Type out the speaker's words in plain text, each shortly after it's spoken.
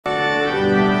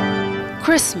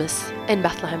Christmas in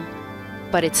Bethlehem,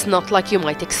 but it's not like you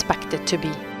might expect it to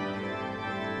be.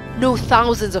 No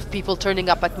thousands of people turning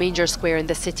up at Manger Square in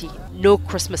the city, no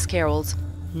Christmas carols,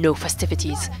 no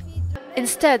festivities.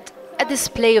 Instead, a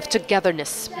display of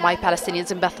togetherness by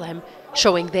Palestinians in Bethlehem,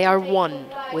 showing they are one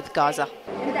with Gaza.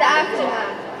 In the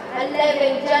aftermath, a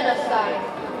living genocide,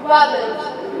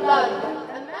 ravaged, blood.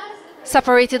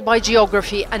 Separated by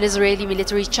geography and Israeli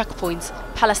military checkpoints,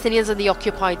 Palestinians in the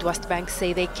occupied West Bank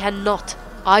say they cannot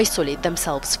isolate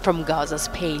themselves from Gaza's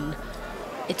pain.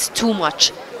 It's too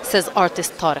much, says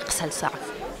artist Tariq Salsa.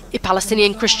 A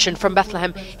Palestinian Christian from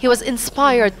Bethlehem, he was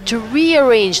inspired to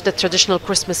rearrange the traditional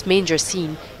Christmas manger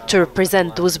scene to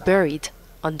represent those buried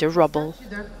under rubble.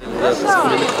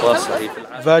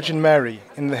 Virgin Mary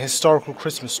in the historical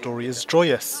Christmas story is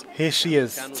joyous. Here she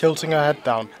is, tilting her head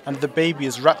down, and the baby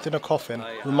is wrapped in a coffin,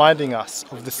 reminding us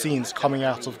of the scenes coming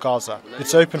out of Gaza.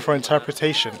 It's open for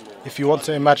interpretation if you want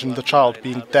to imagine the child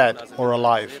being dead or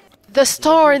alive. The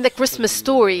star in the Christmas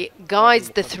story guides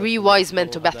the three wise men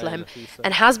to Bethlehem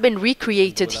and has been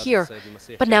recreated here,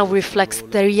 but now reflects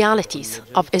the realities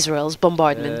of Israel's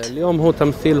bombardment. These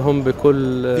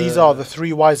are the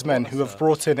three wise men who have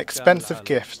brought in expensive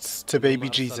gifts to baby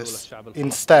Jesus.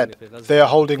 Instead, they are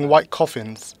holding white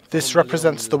coffins. This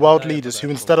represents the world leaders who,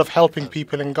 instead of helping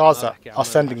people in Gaza, are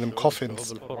sending them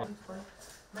coffins.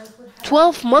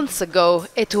 12 months ago,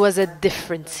 it was a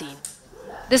different scene.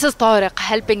 This is Tariq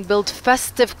helping build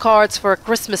festive cards for a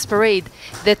Christmas parade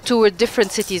that toured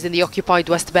different cities in the occupied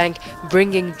West Bank,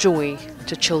 bringing joy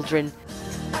to children.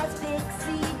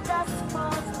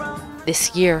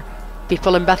 This year,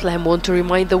 people in Bethlehem want to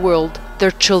remind the world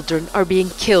their children are being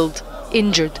killed,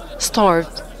 injured,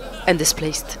 starved, and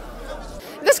displaced.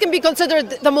 This can be considered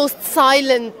the most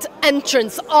silent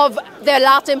entrance of the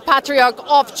Latin Patriarch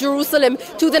of Jerusalem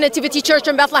to the Nativity Church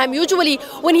in Bethlehem. Usually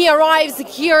when he arrives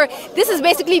here, this is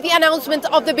basically the announcement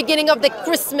of the beginning of the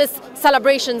Christmas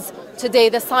celebrations. Today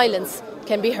the silence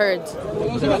can be heard.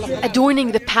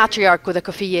 Adorning the Patriarch with a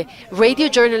kufiyeh, radio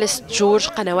journalist George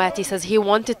Qanawati says he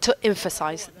wanted to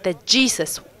emphasize that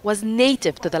Jesus was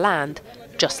native to the land,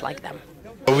 just like them.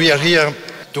 We are here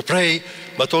to pray,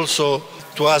 but also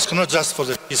to ask not just for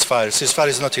the ceasefire. Ceasefire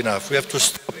is not enough. We have to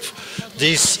stop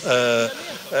these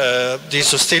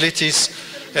hostilities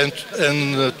and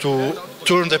to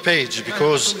turn the page,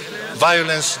 because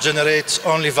violence generates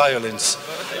only violence.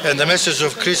 And the message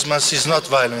of Christmas is not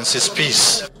violence, it's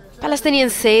peace.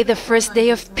 Palestinians say the first day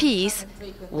of peace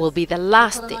will be the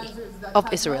last day of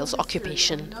Israel's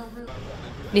occupation.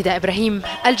 Nida, Ibrahim,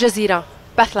 Jazeera,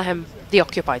 Bethlehem, the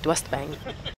occupied West Bank.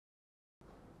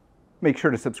 Make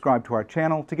sure to subscribe to our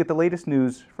channel to get the latest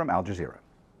news from Al Jazeera.